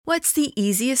What's the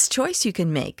easiest choice you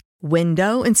can make?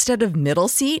 Window instead of middle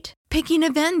seat? Picking a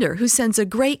vendor who sends a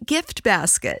great gift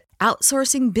basket?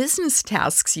 Outsourcing business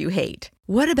tasks you hate?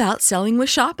 What about selling with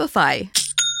Shopify?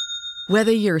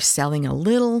 Whether you're selling a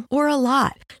little or a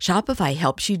lot, Shopify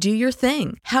helps you do your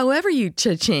thing, however you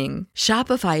cha-ching.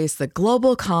 Shopify is the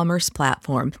global commerce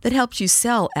platform that helps you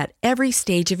sell at every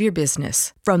stage of your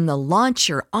business. From the launch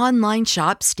your online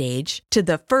shop stage to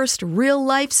the first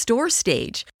real-life store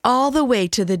stage, all the way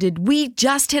to the did we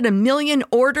just hit a million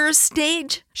orders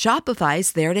stage.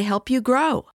 Shopify's there to help you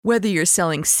grow. Whether you're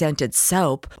selling scented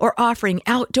soap or offering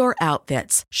outdoor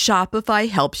outfits, Shopify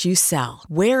helps you sell.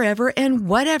 Wherever and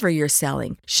whatever you're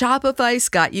selling, Shopify's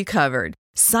got you covered.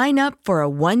 Sign up for a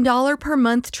 $1 per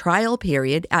month trial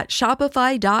period at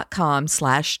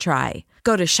shopify.com/try.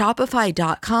 Go to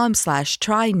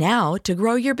shopify.com/try now to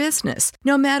grow your business,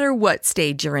 no matter what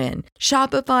stage you're in.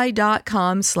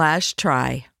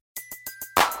 Shopify.com/try.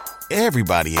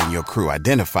 Everybody in your crew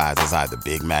identifies as either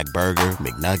Big Mac Burger,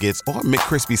 McNuggets, or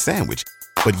McCrispy Sandwich.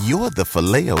 But you're the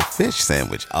Filet-O-Fish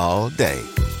Sandwich all day.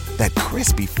 That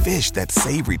crispy fish, that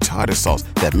savory tartar sauce,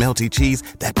 that melty cheese,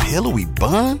 that pillowy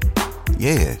bun.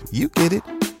 Yeah, you get it.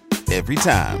 Every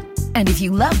time. And if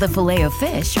you love the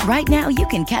Filet-O-Fish, right now you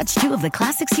can catch two of the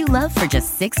classics you love for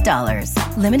just $6.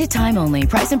 Limited time only.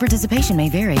 Price and participation may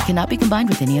vary. Cannot be combined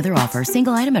with any other offer.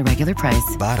 Single item at regular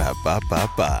price.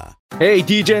 Ba-da-ba-ba-ba. Hey,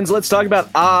 DJs, let's talk about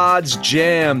Odds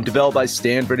Jam. Developed by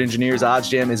Stanford engineers, Odds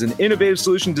Jam is an innovative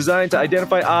solution designed to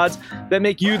identify odds that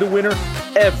make you the winner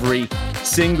every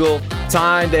single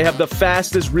time. They have the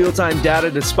fastest real-time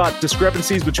data to spot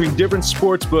discrepancies between different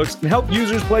sports books and help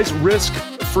users place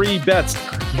risk-free bets.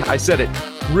 Yeah, I said it.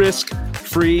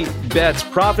 Risk-free bets.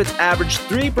 Profits average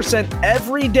 3%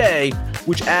 every day,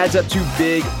 which adds up to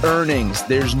big earnings.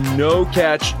 There's no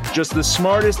catch, just the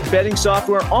smartest betting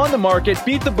software on the market.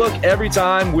 Beat the book every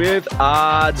time with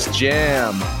Odds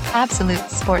Jam. Absolute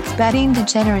sports betting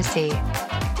degeneracy.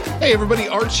 Hey everybody,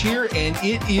 Arch here, and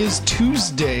it is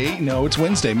Tuesday. No, it's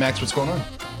Wednesday. Max, what's going on?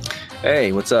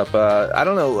 Hey, what's up? I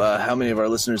don't know how many of our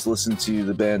listeners listen to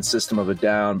the band System of a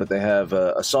Down, but they have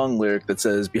a song lyric that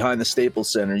says, behind the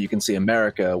Staples Center, you can see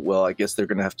America. Well, I guess they're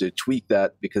going to have to tweak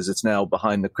that because it's now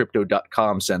behind the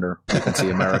Crypto.com Center. You can see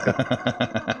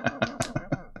America.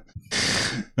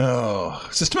 Oh,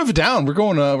 System of a Down. We're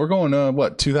going,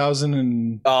 what, 2000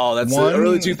 and Oh, that's the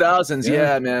early 2000s.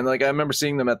 Yeah, man. Like I remember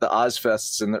seeing them at the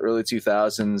Ozfests in the early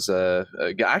 2000s. I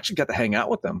actually got to hang out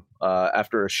with them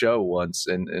after a show once,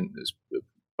 and it was a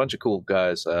bunch of cool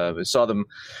guys. I saw them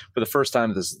for the first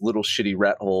time at this little shitty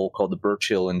rat hole called the Birch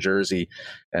Hill in Jersey,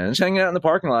 and just hanging out in the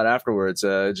parking lot afterwards.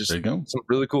 Just some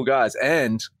really cool guys,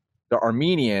 and they're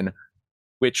Armenian,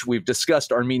 which we've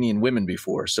discussed Armenian women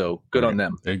before, so good on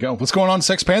them. There you go. What's going on,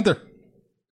 Sex Panther?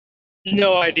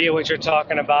 No idea what you're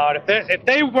talking about. If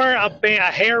they weren't a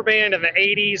hair band in the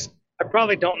 80s, I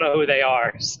probably don't know who they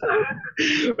are.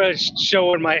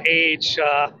 Showing my age.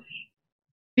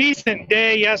 Decent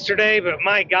day yesterday, but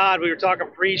my God, we were talking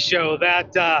pre-show.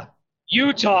 That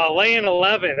Utah laying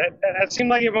 11, that seemed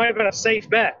like it might have been a safe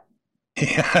bet.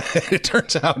 Yeah, it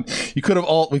turns out we could have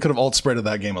alt spreaded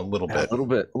that game a little bit. A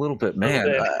little bit,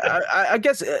 man. I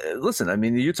guess, listen, I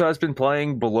mean, Utah's been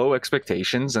playing below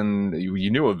expectations, and you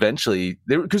knew eventually,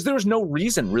 because there was no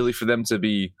reason really for them to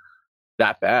be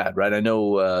that bad, right? I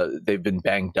know they've been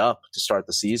banged up to start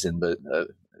the season, but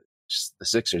just the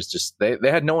Sixers, they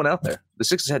had no one out there. The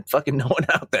Sixers had fucking no one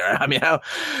out there. I mean, how,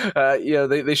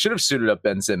 they should have suited up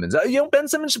Ben Simmons. Ben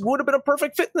Simmons would have been a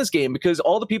perfect fit in this game because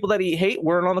all the people that he hate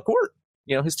weren't on the court.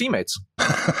 His teammates.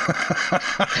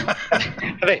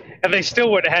 and they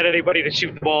still wouldn't have had anybody to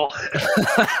shoot the ball.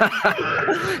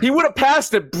 He would have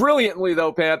passed it brilliantly,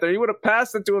 though, Panther. He would have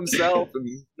passed it to himself and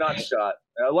not shot.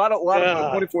 A lot of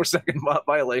 24-second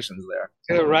violations there.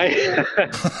 Yeah, right.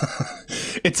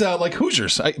 It's like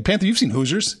Hoosiers. Panther, you've seen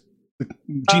Hoosiers.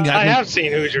 I have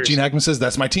seen Hoosiers. Gene Hackman says,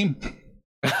 that's my team.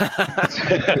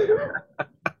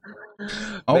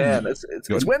 Man,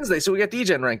 it's Wednesday, so we got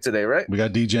D-Gen rank today, right? We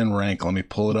got D-Gen rank. Let me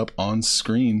pull it up on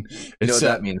screen. You know what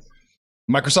that means?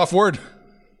 Microsoft Word.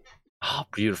 Oh,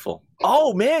 beautiful.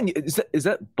 Oh, man, is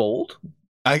that bold?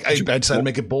 I decided to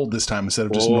make it bold this time instead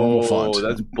of just normal font. Oh,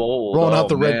 that's bold. Rolling out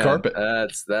the red carpet.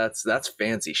 That's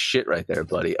fancy shit right there,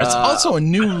 buddy. It's also a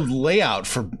new layout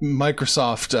for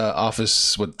Microsoft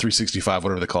Office 365,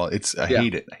 whatever they call it. I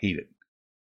hate it.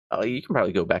 Oh, you can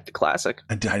probably go back to classic.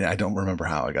 I don't remember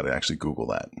how. I got to actually Google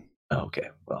that. Okay.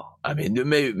 Well, I mean,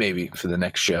 maybe for the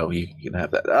next show you can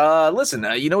have that. Listen,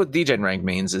 you know what D-Gen rank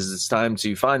means is it's time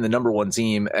to find the number one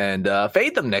team and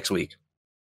fade them next week.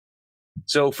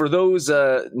 So for those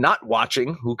not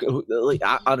watching, like,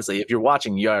 honestly, if you're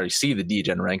watching, you already see the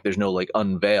DGen rank. There's no like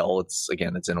unveil. It's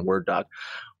in a Word doc.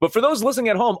 But for those listening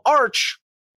at home, Arch,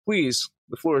 please,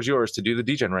 the floor is yours to do the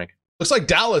DGen rank. Looks like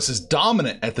Dallas is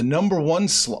dominant at the number one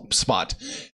spot.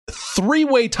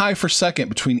 Three-way tie for second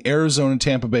between Arizona,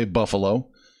 Tampa Bay, Buffalo.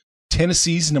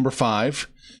 Tennessee's number 5.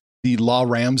 The La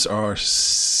Rams are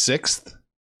 6th.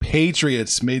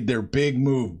 Patriots made their big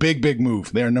move. Big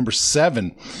move. They are number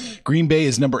 7. Green Bay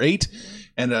is number 8.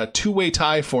 And a two-way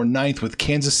tie for 9th with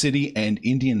Kansas City and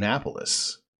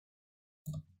Indianapolis.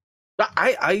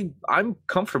 I'm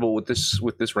comfortable with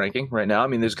this ranking right now. I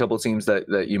mean, there's a couple of teams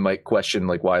that you might question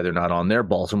like why they're not on there.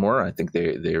 Baltimore, I think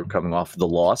they're coming off the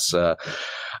loss.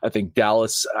 I think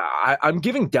Dallas. I'm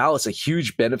giving Dallas a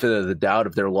huge benefit of the doubt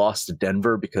of their loss to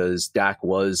Denver because Dak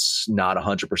was not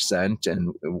 100%,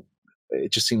 and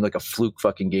it just seemed like a fluke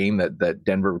fucking game that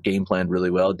Denver game planned really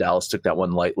well. Dallas took that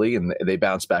one lightly, and they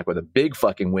bounced back with a big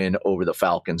fucking win over the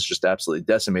Falcons. Just absolutely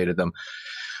decimated them.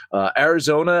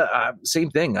 Arizona, same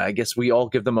thing. I guess we all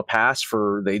give them a pass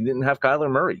for they didn't have Kyler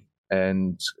Murray,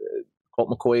 and Colt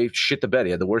McCoy shit the bed.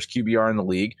 He had the worst QBR in the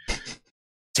league.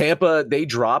 Tampa, they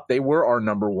dropped. They were our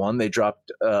number 1. They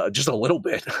dropped just a little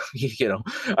bit.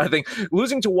 I think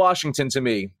losing to Washington to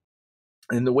me,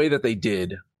 in the way that they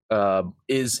did,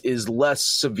 is less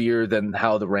severe than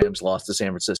how the Rams lost to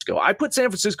San Francisco. I put San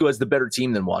Francisco as the better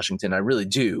team than Washington. I really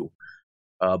do.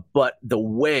 But the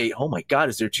way, oh my God,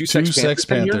 is there two Sex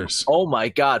Panthers? Oh my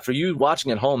God, for you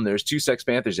watching at home, there's 2 Sex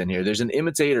Panthers in here. There's an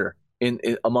imitator in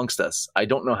amongst us. I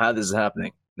don't know how this is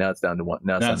happening. Now it's down to 1.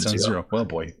 Now it's down to 0. Well,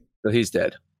 boy, so he's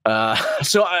dead.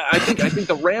 So I think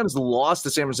the Rams lost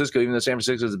to San Francisco, even though San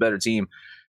Francisco is a better team.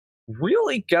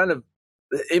 Really kind of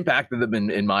impacted them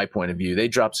in my point of view. They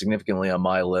dropped significantly on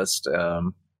my list.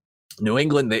 New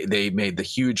England, they made the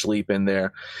huge leap in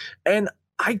there, and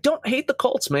I don't hate the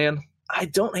Colts, man. I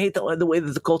don't hate the way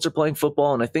that the Colts are playing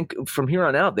football, and I think from here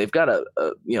on out they've got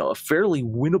a fairly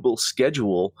winnable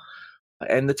schedule.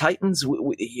 And the Titans,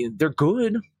 they're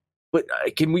good, but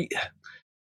can we?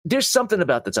 There's something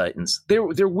about the Titans.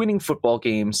 They're winning football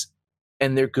games,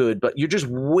 and they're good, but you're just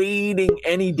waiting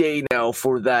any day now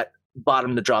for that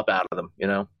bottom to drop out of them.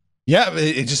 Yeah,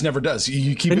 it just never does.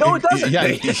 You keep. No, it doesn't.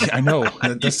 Yeah, I know.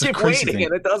 That's you the keep crazy waiting, thing.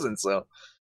 and it doesn't. So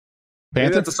Panther,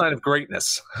 maybe that's a sign of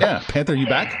greatness. Yeah, Panther, you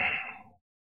back?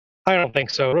 I don't think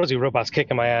so. Rosie Robot's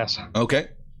kicking my ass. Okay.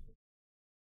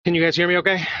 Can you guys hear me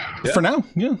okay? Yeah. For now,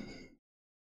 yeah.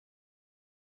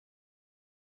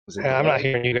 I'm not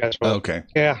hearing you guys. Well. Okay.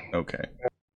 Yeah. Okay.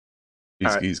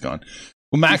 Right. He's gone.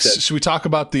 Well, Max, should we talk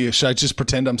about should I just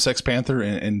pretend I'm Sex Panther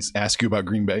and ask you about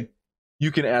Green Bay?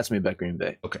 You can ask me about Green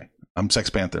Bay. Okay. I'm Sex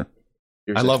Panther.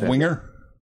 I love Winger.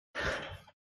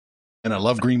 And I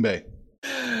love Green Bay.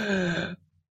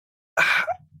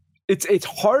 It's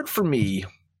hard for me.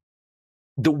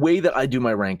 The way that I do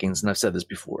my rankings, and I've said this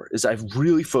before, is I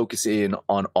really focus in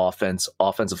on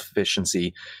offensive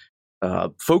efficiency,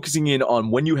 focusing in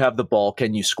on when you have the ball,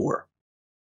 can you score?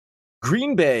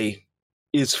 Green Bay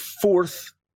is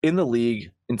 4th in the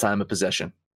league in time of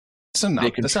possession.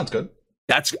 That sounds good.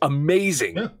 That's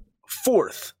amazing. Yeah.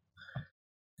 4th.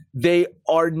 They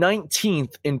are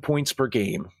 19th in points per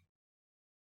game.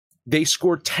 They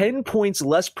scored 10 points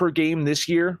less per game this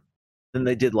year than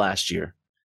they did last year.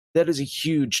 That is a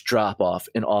huge drop-off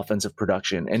in offensive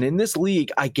production. And in this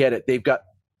league, I get it. They've got,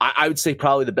 I would say,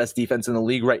 probably the best defense in the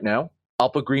league right now. I'll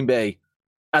put Green Bay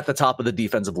at the top of the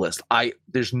defensive list.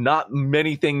 There's not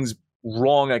many things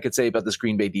wrong I could say about this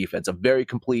Green Bay defense. A very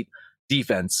complete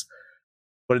defense.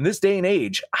 But in this day and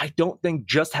age, I don't think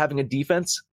just having a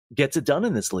defense gets it done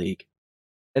in this league.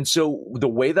 And so the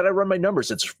way that I run my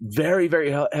numbers, it's very,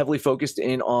 very heavily focused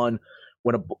in on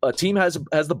when a team has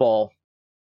the ball,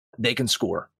 they can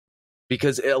score.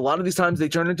 Because a lot of these times they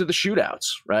turn into the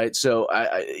shootouts, right? So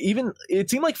even it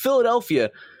seemed like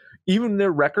Philadelphia, even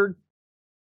their record,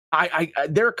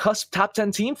 they're a cusp top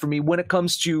 10 team for me when it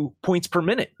comes to points per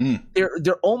minute.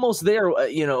 They're almost there.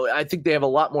 I think they have a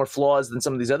lot more flaws than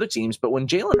some of these other teams. But when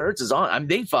Jalen Hurts is on,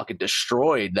 they fucking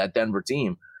destroyed that Denver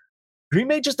team. Green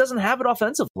Bay just doesn't have it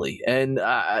offensively, and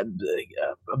a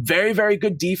very, very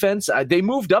good defense. They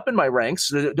moved up in my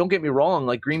ranks. Don't get me wrong;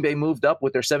 like Green Bay moved up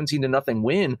with their 17-0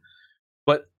 win.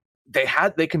 But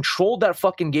they controlled that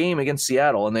fucking game against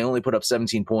Seattle, and they only put up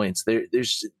 17 points.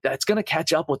 That's going to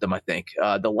catch up with them, I think.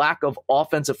 The lack of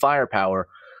offensive firepower,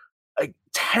 a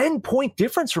 10-point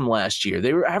difference from last year.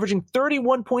 They were averaging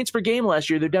 31 points per game last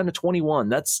year. They're down to 21.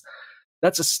 That's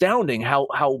astounding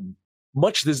how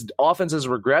much this offense has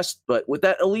regressed. But with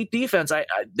that elite defense,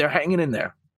 they're hanging in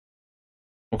there.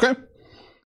 Okay.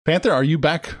 Panther, are you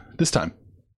back this time?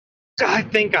 I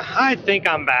think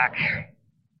I'm back.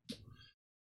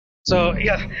 So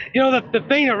yeah, the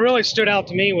thing that really stood out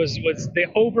to me was the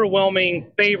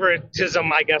overwhelming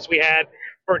favoritism I guess we had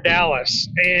for Dallas,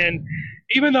 and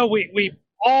even though we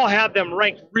all had them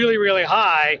ranked really really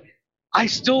high, I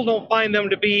still don't find them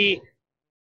to be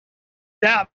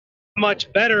that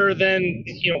much better than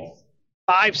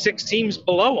 5-6 teams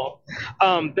below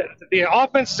them. The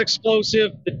offense is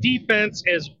explosive. The defense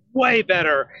is way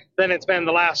better than it's been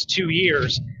the last 2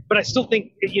 years. But I still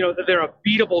think that they're a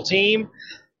beatable team.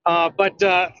 I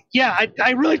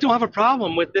really don't have a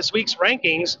problem with this week's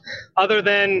rankings, other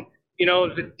than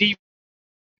the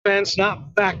defense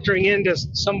not factoring into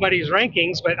somebody's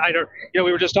rankings. But I don't.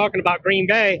 We were just talking about Green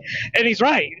Bay, and he's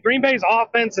right. Green Bay's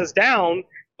offense is down,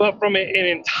 but from an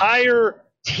entire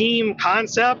team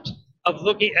concept of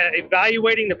looking at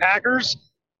evaluating the Packers,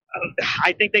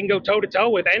 I think they can go toe-to-toe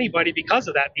with anybody because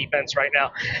of that defense right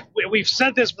now. We've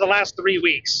said this for the last 3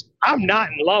 weeks. I'm not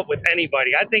in love with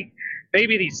anybody. I think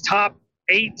maybe these top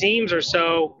 8 teams or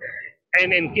so,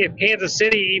 and if Kansas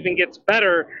City even gets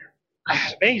better,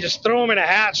 man, you just throw them in a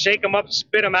hat, shake them up,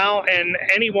 spit them out, and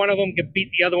any one of them can beat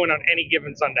the other one on any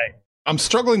given Sunday. I'm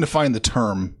struggling to find the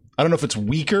term. I don't know if it's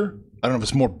weaker. I don't know if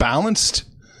it's more balanced.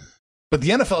 But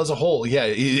the NFL as a whole,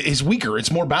 is weaker.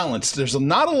 It's more balanced. There's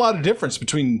not a lot of difference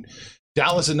between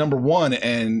Dallas at number 1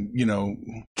 and,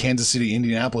 Kansas City,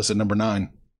 Indianapolis at number 9.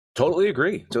 Totally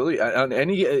agree. Totally.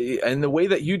 And the way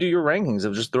that you do your rankings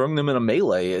of just throwing them in a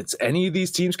melee, it's any of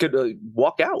these teams could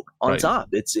walk out on top.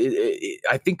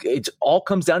 I think it all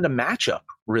comes down to matchup,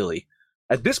 really.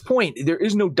 At this point, there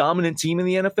is no dominant team in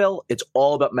the NFL. It's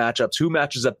all about matchups. Who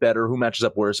matches up better? Who matches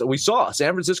up worse? We saw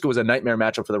San Francisco was a nightmare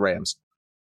matchup for the Rams.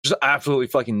 Just absolutely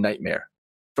fucking nightmare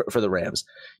for the Rams.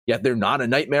 Yet they're not a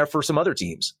nightmare for some other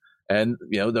teams. And,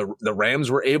 the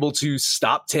Rams were able to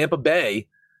stop Tampa Bay,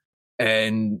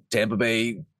 and Tampa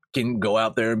Bay can go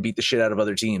out there and beat the shit out of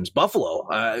other teams.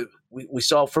 Buffalo, we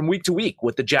saw from week to week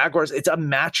with the Jaguars. It's a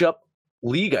matchup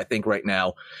league, I think, right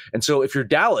now. And so if you're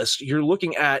Dallas, you're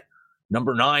looking at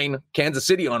number 9, Kansas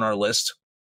City on our list.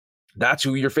 That's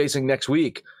who you're facing next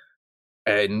week.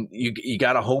 And you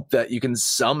got to hope that you can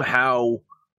somehow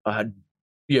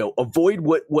avoid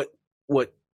what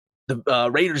the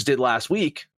Raiders did last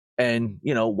week, and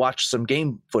watch some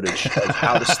game footage of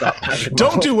how to stop Patrick Mahomes.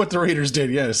 Don't do what the Raiders did.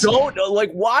 Yes, don't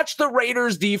watch the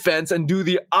Raiders defense and do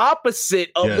the opposite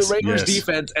of the Raiders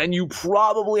defense, and you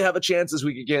probably have a chance this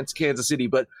week against Kansas City.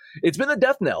 But it's been the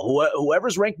death knell.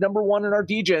 Whoever's ranked number 1 in our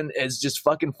DGen is just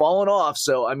fucking falling off.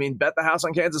 So bet the house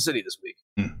on Kansas City this week.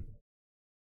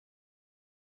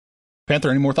 Panther,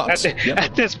 any more thoughts?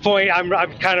 At this point, I'm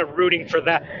kind of rooting for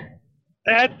that.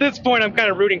 At this point, I'm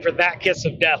kind of rooting for that kiss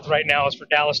of death right now, is for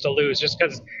Dallas to lose, just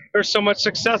because there's so much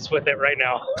success with it right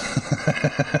now.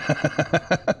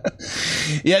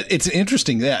 Yeah, it's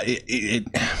interesting. Yeah,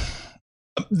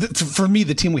 for me,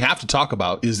 the team we have to talk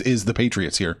about is the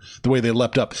Patriots here. The way they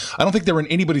leapt up. I don't think they were in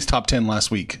anybody's top 10 last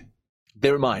week.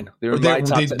 They were mine. They were my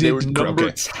top 10. They were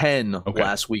number 10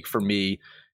 last week for me.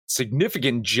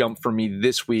 Significant jump for me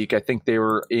this week. I think they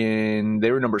were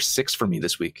number 6 for me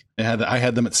this week. I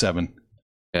had them at 7.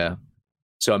 Yeah.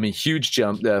 So huge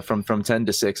jump from 10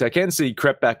 to 6. I can see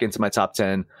crept back into my top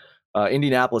 10.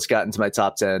 Indianapolis got into my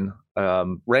top 10.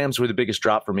 Rams were the biggest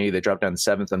drop for me. They dropped down to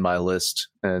 7th on my list.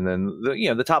 And then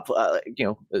the top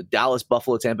Dallas,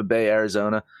 Buffalo, Tampa Bay,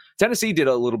 Arizona. Tennessee did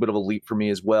a little bit of a leap for me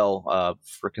as well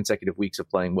for consecutive weeks of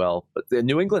playing well. But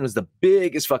New England was the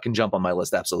biggest fucking jump on my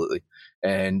list, absolutely.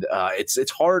 And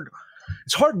it's hard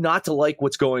not to like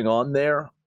what's going on there.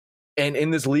 And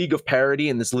in this league of parity,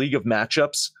 in this league of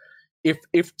matchups,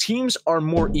 if teams are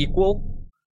more equal,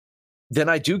 then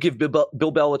I do give Bill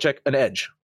Belichick an edge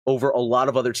over a lot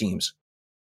of other teams.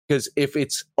 Because if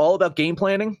it's all about game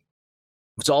planning,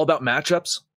 if it's all about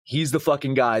matchups, he's the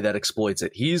fucking guy that exploits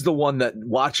it. He's the one that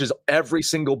watches every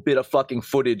single bit of fucking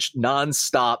footage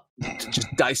nonstop, just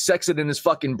dissects it in his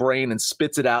fucking brain and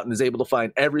spits it out and is able to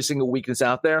find every single weakness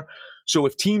out there. So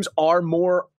if teams are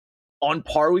more on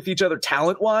par with each other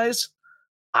talent-wise,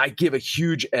 I give a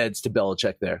huge edge to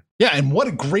Belichick there. Yeah, and what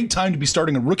a great time to be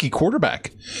starting a rookie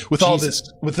quarterback with all this,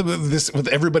 with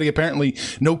everybody apparently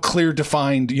no clear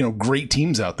defined, great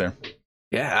teams out there.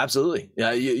 Yeah, absolutely.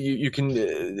 Yeah, you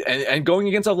can, and going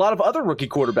against a lot of other rookie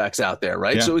quarterbacks out there,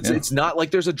 right? Yeah, so it's not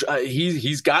like there's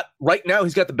he's got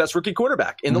the best rookie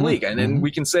quarterback in the league, and then we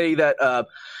can say that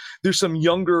there's some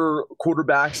younger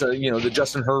quarterbacks, the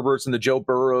Justin Herberts and the Joe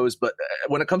Burrows, but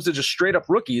when it comes to just straight up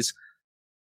rookies,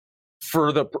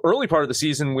 for the early part of the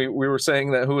season, we were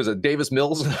saying that, who was it, Davis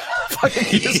Mills?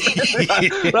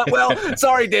 Well,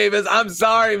 sorry, Davis. I'm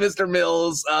sorry, Mr.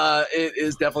 Mills. It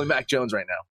is definitely Mac Jones right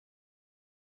now.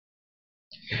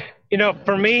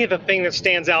 For me, the thing that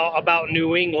stands out about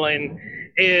New England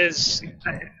is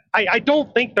I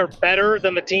don't think they're better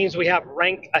than the teams we have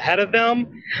ranked ahead of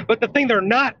them. But the thing they're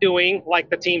not doing, like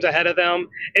the teams ahead of them,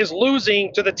 is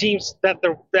losing to the teams that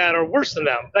are worse than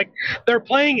them. Like, they're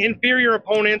playing inferior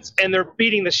opponents and they're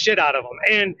beating the shit out of them.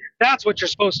 And that's what you're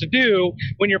supposed to do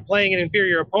when you're playing an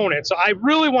inferior opponent. So I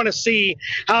really want to see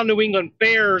how New England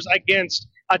fares against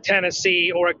a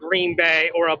Tennessee or a Green Bay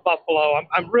or a Buffalo.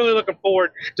 I'm really looking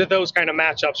forward to those kind of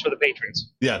matchups for the Patriots.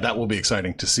 Yeah, that will be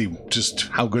exciting to see just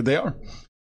how good they are.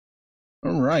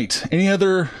 All right. Any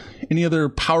other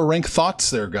power rank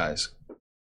thoughts there, guys?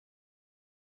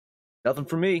 Nothing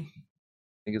for me.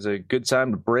 I think it's a good time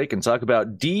to break and talk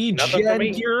about D-Gen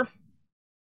here.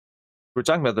 We're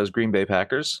talking about those Green Bay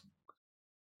Packers.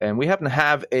 And we happen to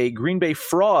have a Green Bay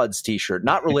Frauds t-shirt,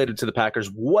 not related to the Packers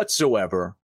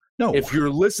whatsoever. No. If you're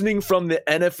listening from the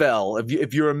NFL,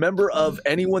 if you're a member of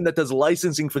anyone that does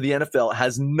licensing for the NFL, it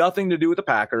has nothing to do with the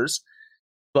Packers,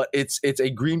 but it's a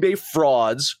Green Bay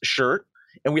Frauds shirt.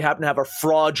 And we happen to have a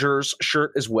Fraudgers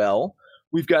shirt as well.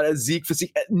 We've got a Zeke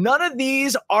Physique. None of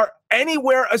these are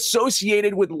anywhere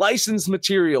associated with licensed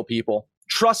material, people.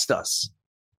 Trust us.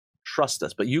 Trust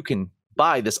us. But you can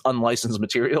buy this unlicensed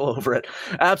material over at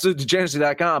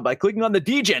absolutedegeneracy.com by clicking on the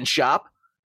D-Gen shop.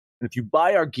 And if you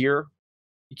buy our gear,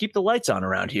 you keep the lights on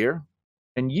around here.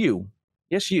 And you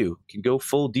can go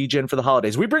full D-Gen for the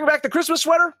holidays. We bring back the Christmas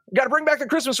sweater. You got to bring back the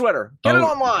Christmas sweater. Get it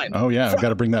online. Oh, yeah. I've got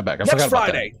to bring that back.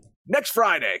 Next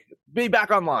Friday, be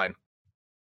back online.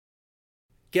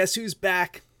 Guess who's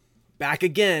back? Back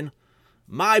again.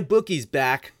 My bookie's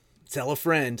back. Tell a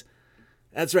friend.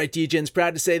 That's right, D-Gen's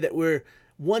proud to say that we're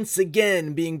once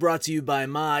again being brought to you by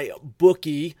my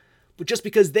bookie. But just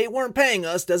because they weren't paying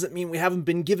us doesn't mean we haven't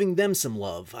been giving them some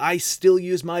love. I still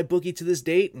use my bookie to this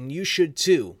date, and you should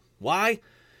too. Why?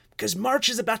 Because March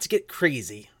is about to get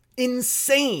crazy.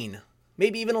 Insane.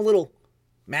 Maybe even a little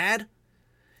mad.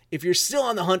 If you're still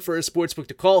on the hunt for a sportsbook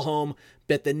to call home,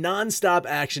 bet the non-stop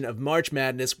action of March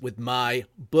Madness with my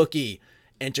bookie.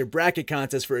 Enter bracket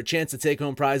contests for a chance to take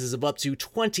home prizes of up to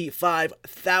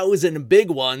 25,000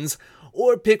 big ones,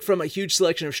 or pick from a huge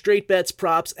selection of straight bets,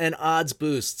 props, and odds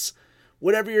boosts.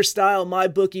 Whatever your style, my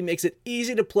bookie makes it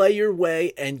easy to play your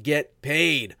way and get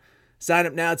paid. Sign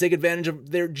up now, take advantage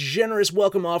of their generous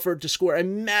welcome offer to score a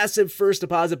massive first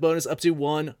deposit bonus up to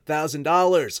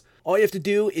 $1,000. All you have to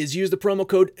do is use the promo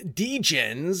code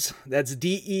DEGENS, that's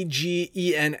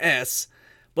DEGENS,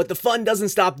 but the fun doesn't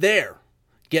stop there.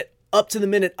 Get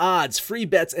up-to-the-minute odds, free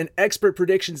bets, and expert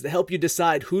predictions to help you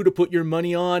decide who to put your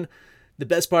money on. The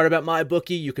best part about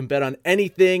MyBookie, you can bet on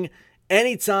anything,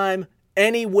 anytime,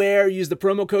 anywhere. Use the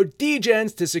promo code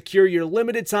DEGENS to secure your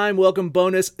limited-time welcome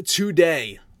bonus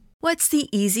today. What's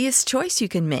the easiest choice you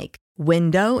can make?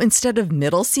 Window instead of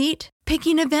middle seat?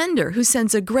 Picking a vendor who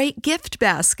sends a great gift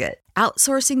basket?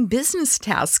 Outsourcing business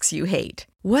tasks you hate?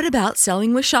 What about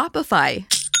selling with Shopify?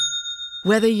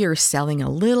 Whether you're selling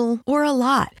a little or a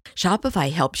lot,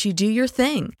 Shopify helps you do your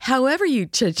thing, however you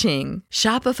cha-ching.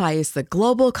 Shopify is the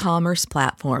global commerce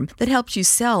platform that helps you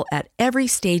sell at every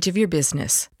stage of your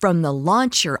business. From the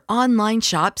launch your online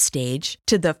shop stage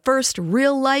to the first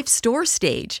real-life store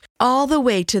stage, all the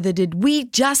way to the did we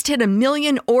just hit 1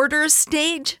 million orders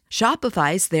stage.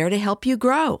 Shopify's there to help you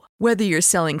grow. Whether you're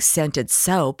selling scented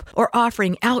soap or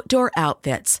offering outdoor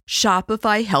outfits,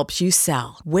 Shopify helps you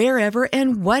sell. Wherever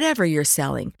and whatever you're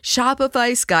selling,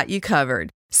 Shopify's got you covered.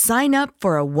 Sign up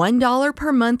for a $1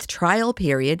 per month trial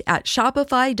period at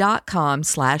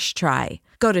shopify.com/try.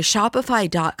 Go to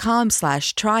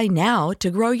shopify.com/try now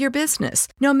to grow your business,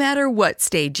 no matter what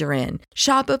stage you're in.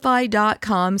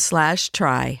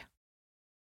 Shopify.com/try.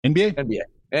 NBA.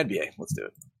 Let's do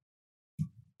it.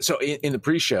 So in the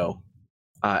pre-show,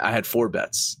 I had 4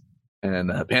 bets,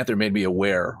 and Panther made me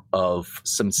aware of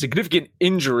some significant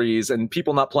injuries and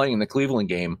people not playing in the Cleveland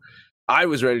game. I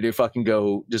was ready to fucking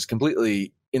go just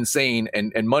completely insane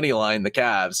and money line the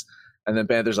Cavs. And then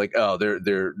Panther's like, oh,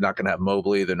 they're not going to have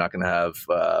Mobley. They're not going to have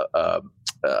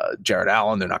Jared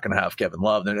Allen. They're not going to have Kevin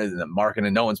Love. They're Markin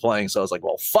and no one's playing. So I was like,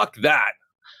 well, fuck that.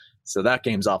 So that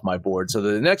game's off my board. So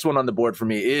the next one on the board for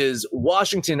me is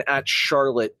Washington at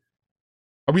Charlotte.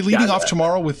 Are we leading off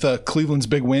tomorrow with Cleveland's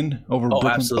big win over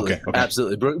Brooklyn? Absolutely. Okay.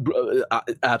 Absolutely.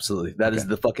 Absolutely. That is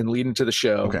the fucking lead into the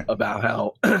show about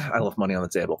how I left money on the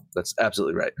table. That's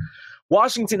absolutely right.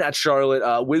 Washington at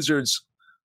Charlotte. Wizards,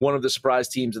 one of the surprise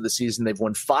teams of the season. They've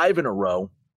won 5 in a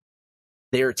row.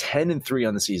 They are 10-3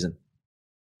 on the season.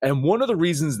 And one of the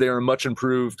reasons they're a much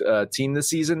improved team this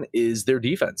season is their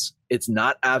defense. It's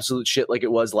not absolute shit like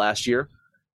it was last year.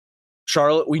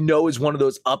 Charlotte, we know, is one of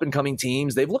those up-and-coming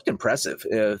teams. They've looked impressive.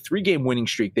 3-game winning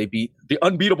streak. They beat the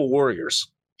unbeatable Warriors.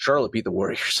 Charlotte beat the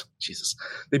Warriors. Jesus.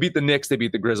 They beat the Knicks. They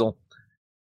beat the Grizzle.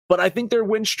 But I think their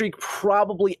win streak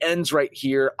probably ends right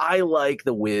here. I like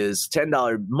the Wiz.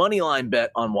 $10 money line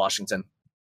bet on Washington.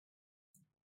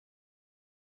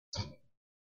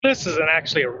 This is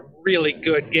actually a really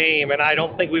good game, and I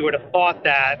don't think we would have thought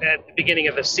that at the beginning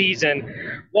of the season.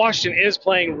 Washington is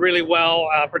playing really well,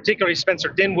 particularly Spencer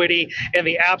Dinwiddie in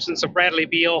the absence of Bradley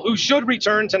Beal, who should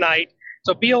return tonight.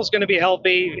 So Beal's going to be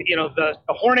healthy. You know, the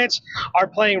Hornets are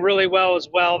playing really well as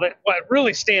well. What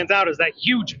really stands out is that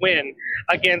huge win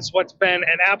against what's been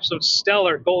an absolute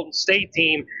stellar Golden State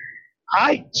team.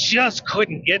 I just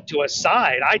couldn't get to a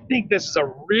side. I think this is a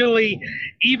really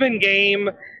even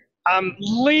game. I'm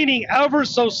leaning ever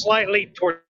so slightly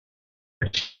toward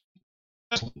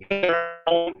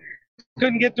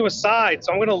couldn't get to a side,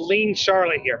 so I'm going to lean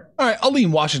Charlotte here. All right, I'll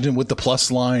lean Washington with the plus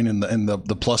line and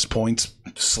the plus points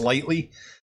slightly.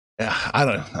 Yeah, I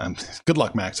don't know. Good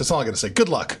luck, Max. That's all I got to say. Good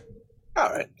luck. All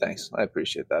right, thanks. I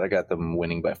appreciate that. I got them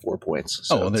winning by 4 points.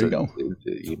 So there you go.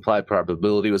 The implied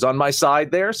probability was on my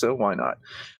side there, so why not?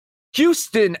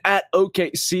 Houston at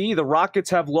OKC. The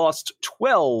Rockets have lost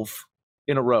 12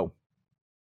 in a row.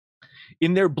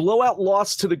 In their blowout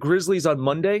loss to the Grizzlies on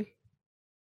Monday,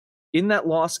 in that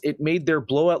loss, it made their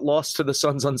blowout loss to the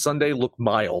Suns on Sunday look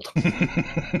mild.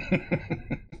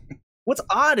 What's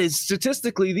odd is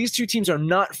statistically, these two teams are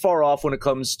not far off when it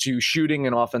comes to shooting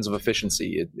and offensive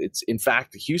efficiency. It's in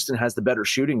fact, Houston has the better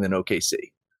shooting than OKC.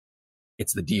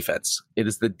 It's the defense. It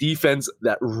is the defense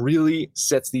that really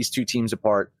sets these two teams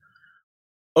apart.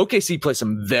 OKC plays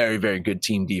some very, very good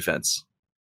team defense,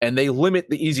 and they limit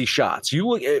the easy shots. You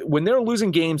look when they're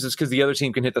losing games, it's because the other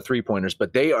team can hit the 3-pointers,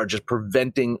 but they are just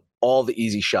preventing all the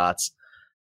easy shots.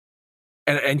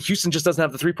 And Houston just doesn't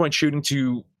have the 3-point shooting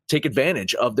to take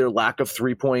advantage of their lack of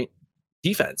 3-point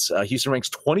defense. Houston ranks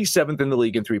 27th in the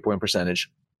league in 3-point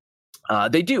percentage.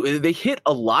 They hit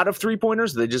a lot of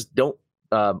 3-pointers. They just don't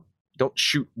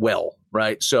shoot well,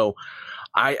 right? So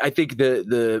I think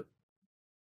the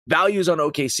values on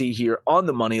OKC here on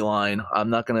the money line. I'm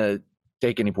not going to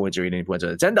take any points or eat any points.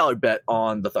 A $10 bet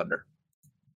on the Thunder.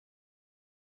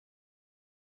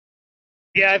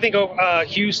 Yeah, I think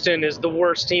Houston is the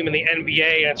worst team in the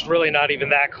NBA, and it's really not even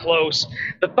that close.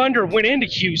 The Thunder went into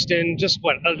Houston just,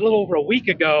 a little over a week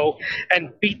ago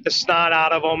and beat the snot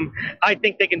out of them. I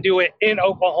think they can do it in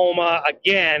Oklahoma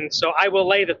again, so I will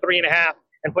lay the 3.5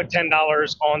 and put $10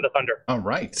 on the Thunder. All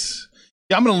right.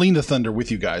 Yeah, I'm going to lean the Thunder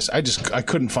with you guys. I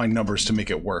couldn't find numbers to make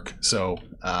it work, so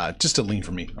just a lean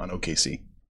for me on OKC.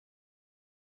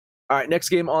 All right, next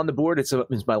game on the board, it's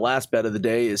my last bet of the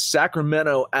day, is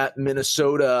Sacramento at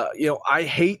Minnesota. You know, I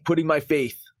hate putting my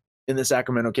faith in the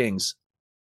Sacramento Kings,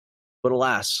 but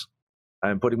alas,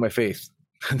 I'm putting my faith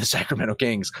in the Sacramento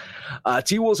Kings.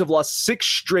 T-Wolves have lost 6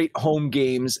 straight home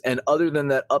games, and other than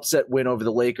that upset win over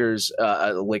the Lakers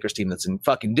team that's in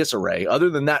fucking disarray, other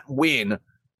than that win,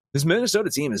 this Minnesota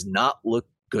team has not looked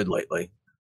good lately.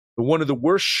 They're one of the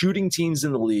worst shooting teams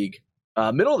in the league.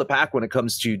 Middle of the pack when it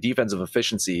comes to defensive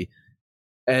efficiency.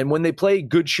 And when they play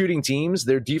good shooting teams,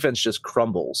 their defense just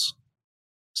crumbles.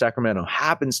 Sacramento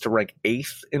happens to rank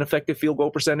 8th in effective field goal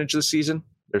percentage this season.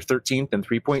 They're 13th in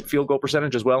 3-point field goal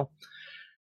percentage as well.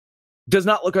 Does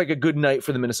not look like a good night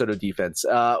for the Minnesota defense.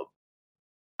 I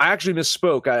actually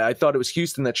misspoke. I thought it was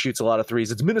Houston that shoots a lot of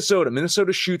threes. It's Minnesota.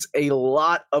 Minnesota shoots a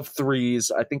lot of threes.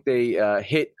 I think they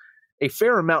hit a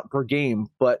fair amount per game,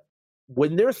 but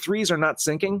when their threes are not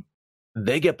sinking,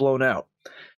 they get blown out.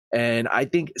 And I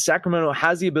think Sacramento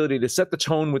has the ability to set the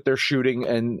tone with their shooting,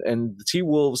 and the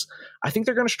T-Wolves, I think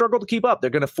they're going to struggle to keep up. They're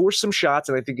going to force some shots,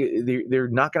 and I think they're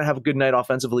not going to have a good night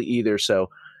offensively either. So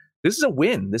this is a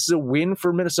win. This is a win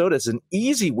for Minnesota. It's an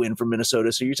easy win for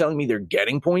Minnesota. So you're telling me they're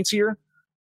getting points here?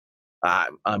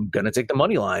 I'm going to take the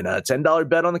money line. A $10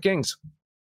 bet on the Kings.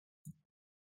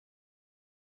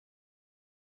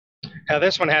 Now,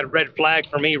 this one had red flag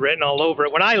for me written all over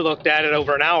it. When I looked at it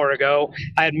over an hour ago,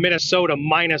 I had Minnesota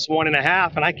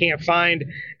 -1.5, and I can't find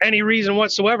any reason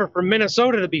whatsoever for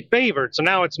Minnesota to be favored. So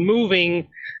now it's moving,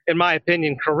 in my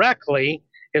opinion, correctly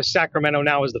if Sacramento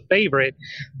now is the favorite.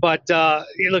 But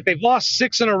look, they've lost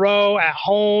 6 in a row at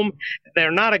home. They're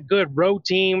not a good road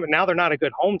team. Now they're not a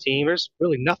good home team. There's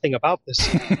really nothing about this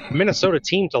Minnesota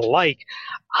team to like.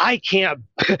 I can't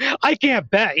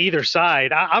bet either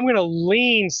side. I'm going to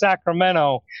lean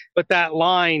Sacramento, but that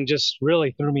line just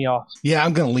really threw me off. Yeah,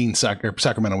 I'm going to lean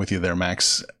Sacramento with you there,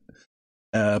 Max.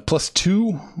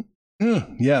 +2.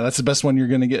 Yeah, that's the best one you're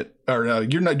going to get. Or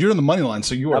you're on the money line,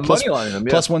 so you are plus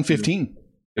 115.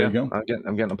 There you go.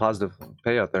 I'm getting a positive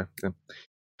payout there. Yeah.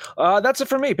 That's it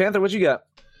for me. Panther, what you got?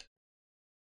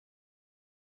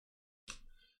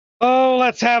 Oh,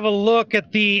 let's have a look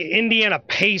at the Indiana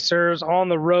Pacers on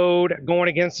the road going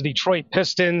against the Detroit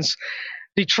Pistons.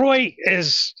 Detroit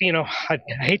is, I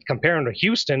hate comparing to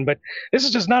Houston, but this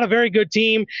is just not a very good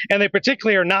team, and they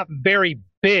particularly are not very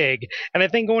big. And I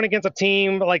think going against a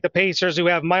team like the Pacers, who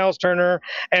have Miles Turner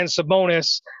and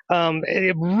Sabonis,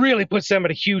 it really puts them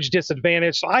at a huge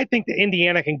disadvantage. So I think that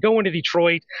Indiana can go into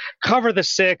Detroit, cover the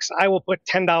 6. I will put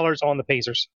 $10 on the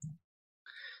Pacers.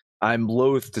 I'm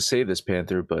loath to say this,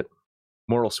 Panther, but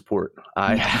moral support.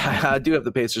 I do have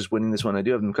the Pacers winning this one. I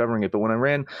do have them covering it. But when I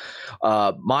ran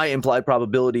my implied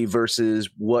probability versus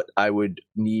what I would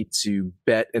need to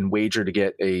bet and wager to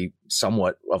get a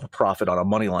somewhat of a profit on a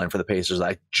money line for the Pacers,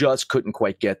 I just couldn't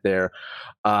quite get there.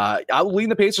 I'll lean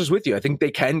the Pacers with you. I think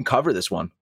they can cover this one.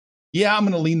 Yeah, I'm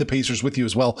going to lean the Pacers with you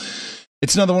as well.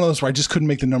 It's another one of those where I just couldn't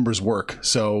make the numbers work.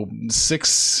 So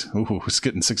 6, it's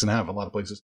getting 6.5 a lot of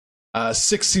places.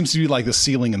 6 seems to be like the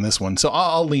ceiling in this one. So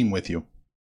I'll lean with you.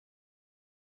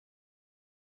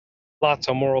 Lots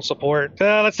of moral support.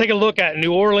 Let's take a look at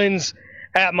New Orleans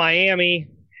at Miami.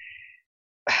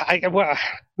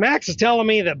 Max is telling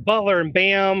me that Butler and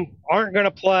Bam aren't going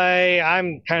to play.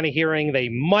 I'm kind of hearing they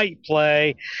might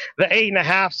play. The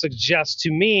 8.5 suggests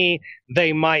to me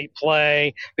they might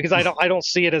play because I don't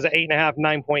see it as an 8.5,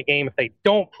 9-point game if they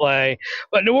don't play.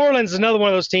 But New Orleans is another one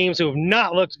of those teams who have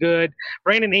not looked good.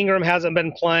 Brandon Ingram hasn't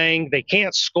been playing. They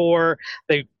can't score.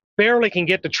 They barely can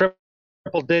get to triple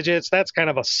digits. That's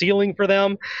kind of a ceiling for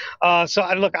them. So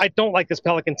I don't like this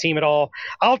Pelican team at all.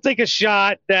 I'll take a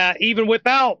shot that even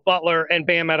without Butler and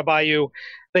Bam Adebayo,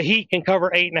 the Heat can cover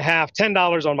 8.5,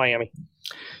 $10 on Miami.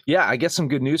 Yeah, I guess some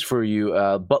good news for you.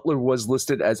 Butler was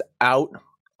listed as out.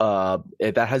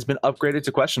 That has been upgraded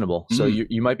to questionable. So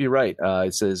you might be right.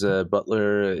 It says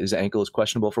Butler, his ankle is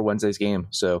questionable for Wednesday's game.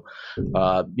 So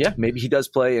yeah, maybe he does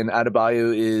play, and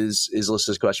Adebayo is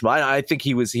listed as questionable. I think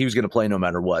he was going to play no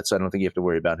matter what, so I don't think you have to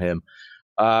worry about him.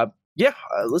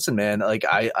 Listen, man, like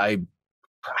I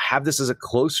have this as a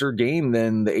closer game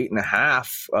than the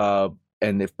 8.5.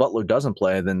 And if Butler doesn't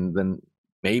play, then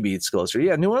maybe it's closer.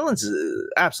 Yeah, New Orleans is an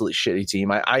absolutely shitty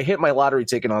team. I hit my lottery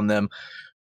ticket on them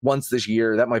once this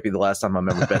year. That might be the last time I'm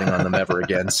ever betting on them ever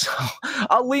again. So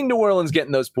I'll lean New Orleans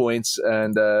getting those points.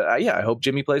 And I hope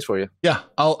Jimmy plays for you. Yeah,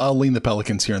 I'll lean the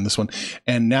Pelicans here in this one.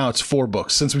 And now it's 4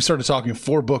 books. Since we started talking,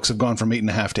 4 books have gone from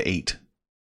 8.5 to 8.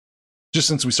 Just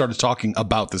since we started talking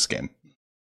about this game.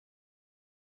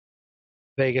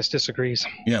 Vegas disagrees.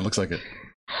 Yeah, it looks like it.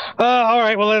 All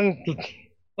right, well then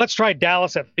let's try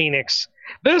Dallas at Phoenix.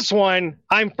 This one,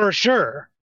 I'm for sure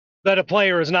that a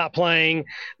player is not playing.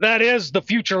 That is the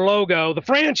future logo, the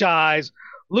franchise.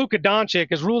 Luka Doncic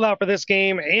is ruled out for this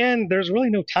game, and there's really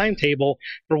no timetable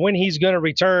for when he's going to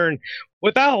return.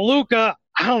 Without Luka,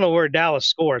 I don't know where Dallas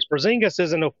scores. Porzingis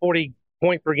isn't a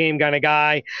 40-point per game kind of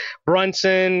guy.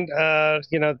 Brunson,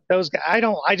 those guys,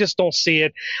 I just don't see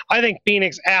it. I think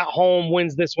Phoenix at home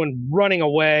wins this one running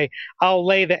away. I'll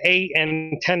lay the 8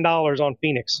 and $10 on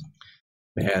Phoenix.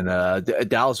 Man,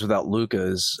 Dallas without Luka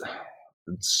is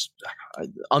it's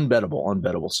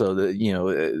unbettable. So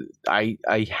I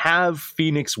have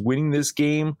Phoenix winning this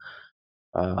game.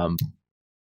 I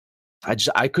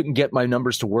couldn't get my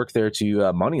numbers to work there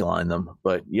to money line them,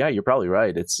 but yeah, you're probably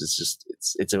right. It's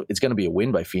going to be a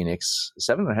win by Phoenix.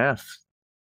 7.5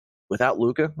 without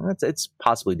Luka, it's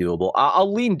possibly doable.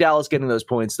 I'll lean Dallas getting those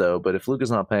points though, but if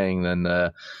Luka's not paying,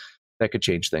 then that could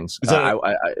change things.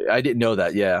 I didn't know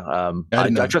that. Yeah.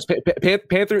 I trust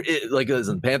Panther.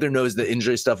 Listen, Panther knows the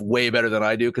injury stuff way better than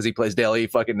I do because he plays daily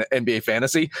fucking NBA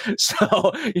fantasy.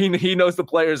 So he knows the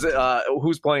players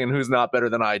who's playing and who's not better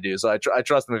than I do. So I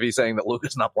trust him if he's saying that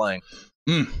Luka's not playing.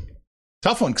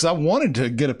 Tough one because I wanted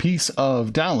to get a piece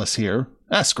of Dallas here.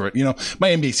 Screw it. My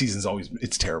NBA season's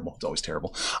it's terrible. It's always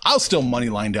terrible. I'll still money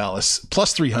line Dallas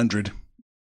plus 300.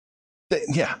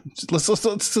 Yeah.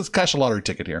 Let's cash a lottery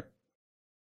ticket here.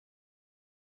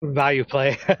 Value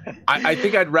play. I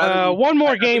think I'd rather one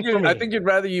more game for me. I think you'd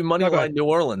rather you money line New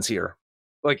Orleans here.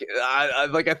 I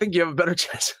think you have a better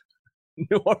chance.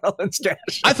 New Orleans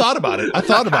cash. I thought about it.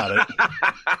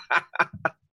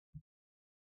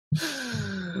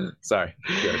 Sorry.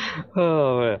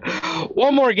 Oh, man.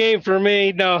 One more game for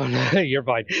me. No, you're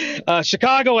fine.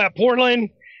 Chicago at Portland.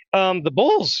 The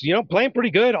Bulls, playing pretty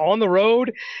good on the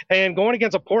road and going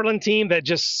against a Portland team that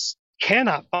just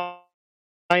cannot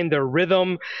their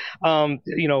rhythm.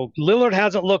 Lillard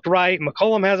hasn't looked right.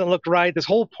 McCollum hasn't looked right. This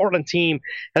whole Portland team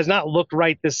has not looked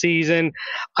right this season.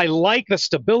 I like the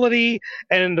stability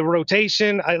and the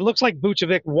rotation. It looks like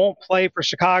Vucevic won't play for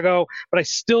Chicago, but I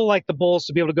still like the Bulls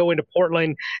to be able to go into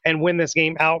Portland and win this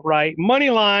game outright. Money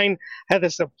line had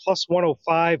this at plus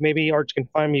 105. Maybe Arch can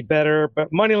find me better,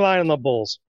 but money line on the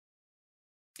Bulls.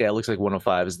 Yeah, it looks like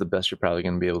 105 is the best you're probably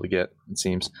going to be able to get, it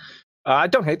seems. I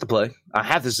don't hate the play. I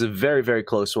have this is a very, very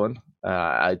close one.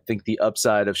 I think the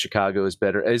upside of Chicago is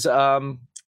better.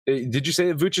 Did you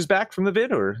say that Vooch is back from the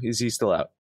vid, or is he still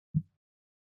out?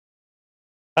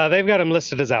 They've got him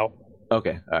listed as out.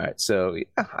 Okay, all right. So,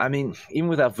 yeah, I mean, even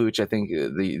without Vooch, I think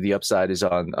the upside is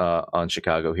on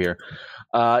Chicago here.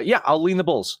 Yeah, I'll lean the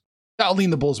Bulls. I'll lean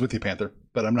the Bulls with you, Panther,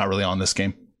 but I'm not really on this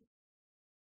game.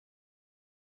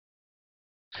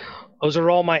 Those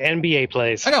are all my NBA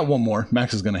plays. I got one more.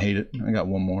 Max is going to hate it. I got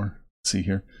one more. Let's see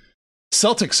here.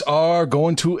 Celtics are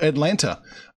going to Atlanta.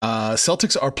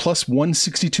 Celtics are plus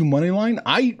 162 money line.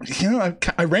 I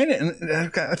ran it,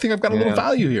 and I think I've got a little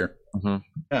value here. Mm-hmm.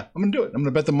 Yeah, I'm going to do it. I'm going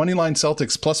to bet the money line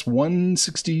Celtics plus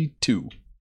 162.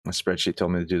 My spreadsheet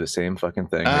told me to do the same fucking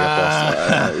thing.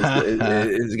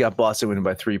 It's got Boston winning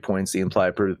by 3 points. The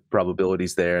implied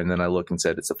probability's there, and then I looked and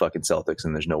said it's the fucking Celtics,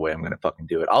 and there's no way I'm going to fucking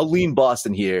do it. I'll lean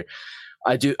Boston here.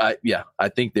 I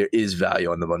think there is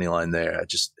value on the money line there. I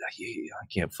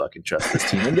can't fucking trust this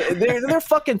team. And their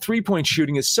fucking 3-point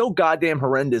shooting is so goddamn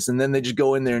horrendous, and then they just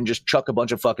go in there and just chuck a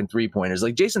bunch of fucking 3-pointers.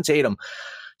 Like Jason Tatum,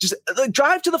 just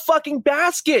drive to the fucking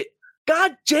basket.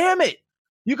 God damn it.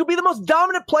 You could be the most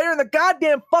dominant player in the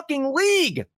goddamn fucking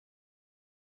league.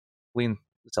 Lean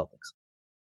the Celtics.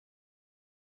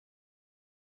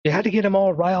 You had to get him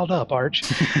all riled up, Arch.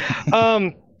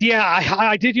 Yeah,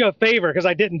 I did you a favor because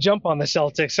I didn't jump on the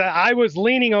Celtics. I was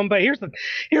leaning them, but here's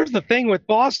the thing with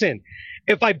Boston.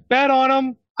 If I bet on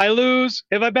them, I lose.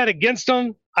 If I bet against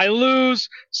them, I lose.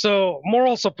 So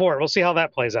moral support. We'll see how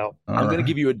that plays out. I'm going to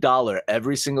give you $1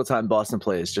 every single time Boston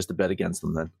plays just to bet against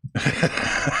them then.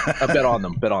 I bet on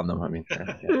them. Bet on them. I mean,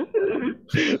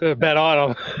 yeah. Bet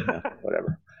on them. Yeah,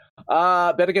 whatever.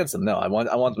 Bet against them. No, I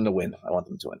want them to win. I want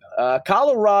them to win.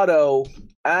 Colorado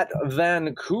at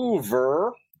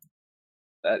Vancouver.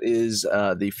 That is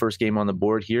the first game on the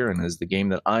board here, and is the game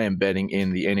that I am betting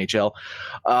in the NHL.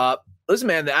 Listen,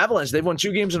 man, the Avalanche, they've won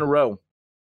 2 games in a row.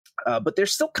 But they're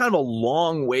still kind of a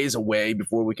long ways away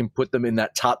before we can put them in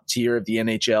that top tier of the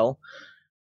NHL.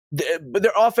 But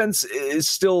their offense is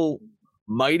still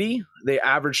mighty. They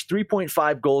average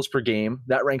 3.5 goals per game.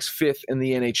 That ranks 5th in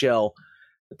the NHL.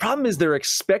 The problem is their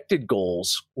expected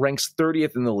goals ranks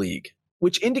 30th in the league,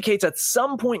 which indicates at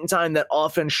some point in time that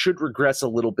offense should regress a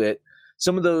little bit.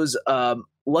 Some of those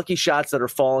lucky shots that are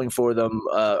falling for them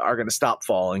are going to stop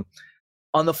falling.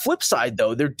 On the flip side,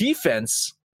 though, their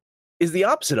defense is the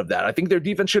opposite of that. I think their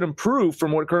defense should improve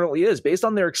from what it currently is. Based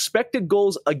on their expected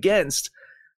goals against,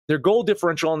 their goal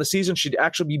differential on the season should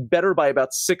actually be better by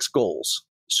about 6 goals.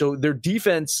 So their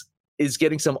defense is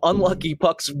getting some unlucky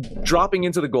pucks dropping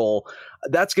into the goal.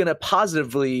 That's going to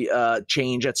positively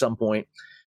change at some point.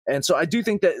 And so I do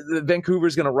think that Vancouver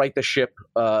is going to right the ship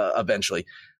eventually.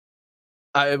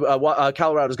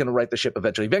 Colorado is going to right the ship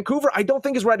eventually. Vancouver, I don't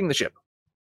think is righting the ship.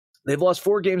 They've lost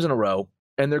 4 games in a row,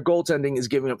 and their goaltending is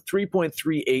giving up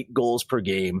 3.38 goals per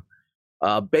game.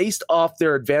 Based off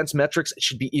their advanced metrics, it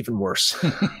should be even worse.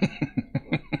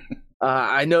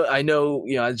 I know.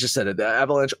 I just said it. The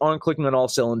Avalanche aren't clicking on all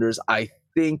cylinders. I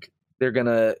think they're going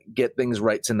to get things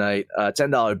right tonight.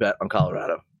 $10 bet on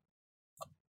Colorado.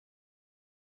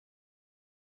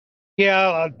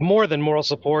 Yeah, more than moral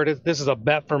support. This is a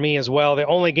bet for me as well. The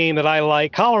only game that I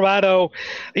like, Colorado,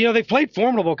 they've played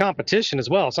formidable competition as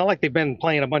well. It's not like they've been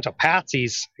playing a bunch of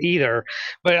patsies either.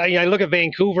 But I look at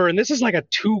Vancouver, and this is like a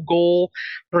 2-goal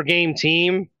per game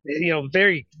team.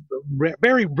 Very,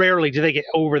 very rarely do they get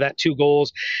over that 2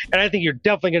 goals. And I think you're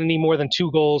definitely going to need more than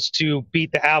 2 goals to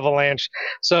beat the Avalanche.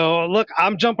 So, look,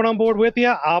 I'm jumping on board with you.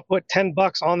 I'll put $10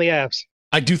 on the Avs.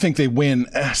 I do think they win.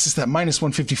 It's just that minus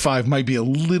 155 might be a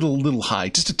little high,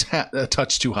 just a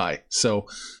touch too high. So,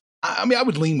 I mean, I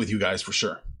would lean with you guys for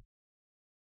sure.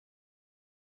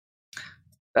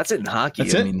 That's it in hockey.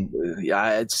 That's it? I mean,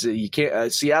 yeah, it's you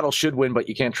can't. Seattle should win, but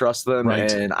you can't trust them.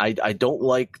 Right. And I don't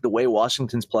like the way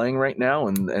Washington's playing right now,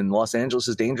 and Los Angeles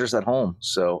is dangerous at home.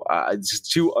 So it's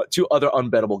just two other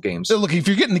unbettable games. So look, if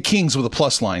you're getting the Kings with a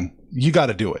plus line, you got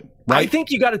to do it. Right? I think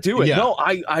you got to do it. Yeah. No,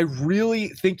 I really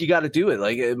think you got to do it.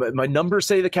 Like my numbers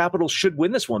say the Capitals should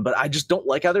win this one, but I just don't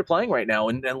like how they're playing right now.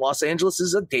 And Los Angeles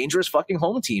is a dangerous fucking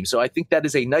home team. So I think that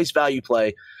is a nice value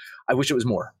play. I wish it was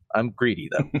more. I'm greedy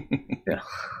though. Yeah.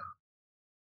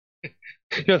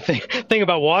 Thing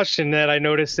about Washington that I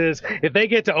noticed is if they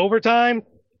get to overtime,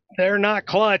 they're not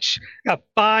clutch. Got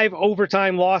 5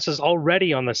 overtime losses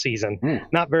already on the season.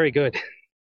 Not very good.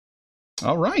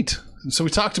 All right. So we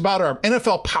talked about our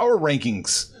NFL power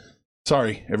rankings.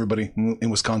 Sorry, everybody in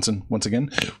Wisconsin, once again.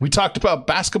 We talked about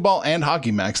basketball and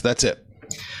hockey, Max. That's it.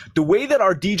 The way that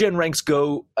our DGen ranks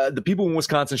go, the people in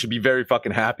Wisconsin should be very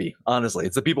fucking happy. Honestly,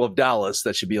 it's the people of Dallas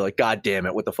that should be like, God damn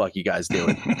it, what the fuck you guys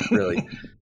doing? Really.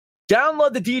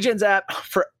 Download the DGens app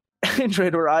for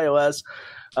Android or iOS.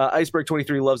 Iceberg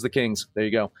 23 loves the Kings. There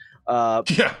you go.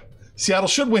 Yeah. Seattle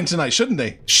should win tonight, shouldn't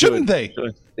they? Shouldn't they?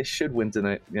 They should win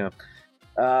tonight. Yeah.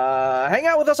 Hang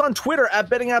out with us on Twitter at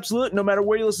Betting Absolute. No matter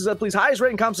where you listen to, please highest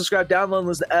rating, comment, subscribe, download, and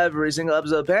listen to every single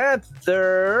episode.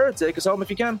 Panther, take us home if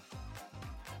you can.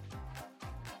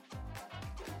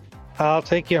 I'll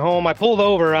take you home. I pulled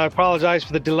over. I apologize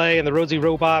for the delay in the Rosie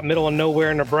Robot, middle of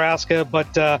nowhere in Nebraska.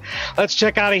 But let's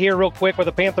check out of here real quick with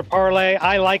a Panther parlay.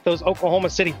 I like those Oklahoma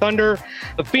City Thunder,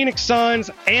 the Phoenix Suns,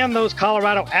 and those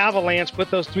Colorado Avalanche. Put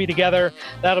those 3 together.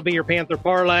 That'll be your Panther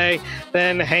parlay.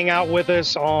 Then hang out with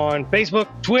us on Facebook,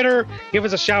 Twitter. Give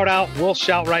us a shout out. We'll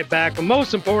shout right back. But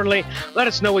most importantly, let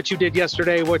us know what you did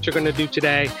yesterday, what you're going to do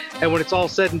today. And when it's all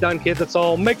said and done, kids, let's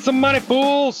all make some money,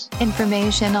 fools.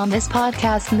 Information on this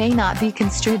podcast may not be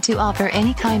construed to offer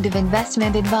any kind of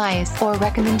investment advice or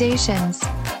recommendations.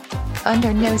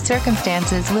 Under no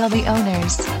circumstances will the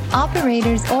owners,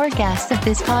 operators, or guests of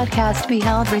this podcast be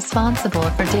held responsible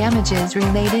for damages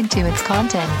related to its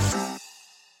contents.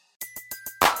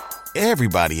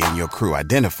 Everybody in your crew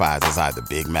identifies as either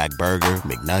Big Mac Burger,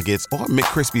 McNuggets, or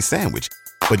McCrispy Sandwich.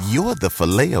 But you're the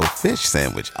Filet-O-Fish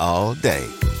Sandwich all day.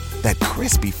 That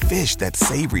crispy fish, that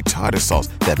savory tartar sauce,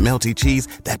 that melty cheese,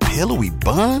 that pillowy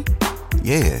bun.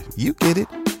 Yeah, you get it.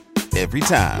 Every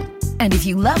time. And if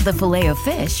you love the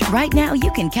Filet-O-Fish, right now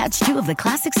you can catch 2 of the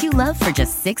classics you love for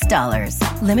just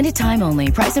 $6. Limited time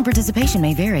only. Price and participation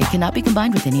may vary. Cannot be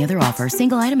combined with any other offer.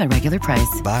 Single item at regular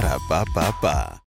price. Ba-da-ba-ba-ba.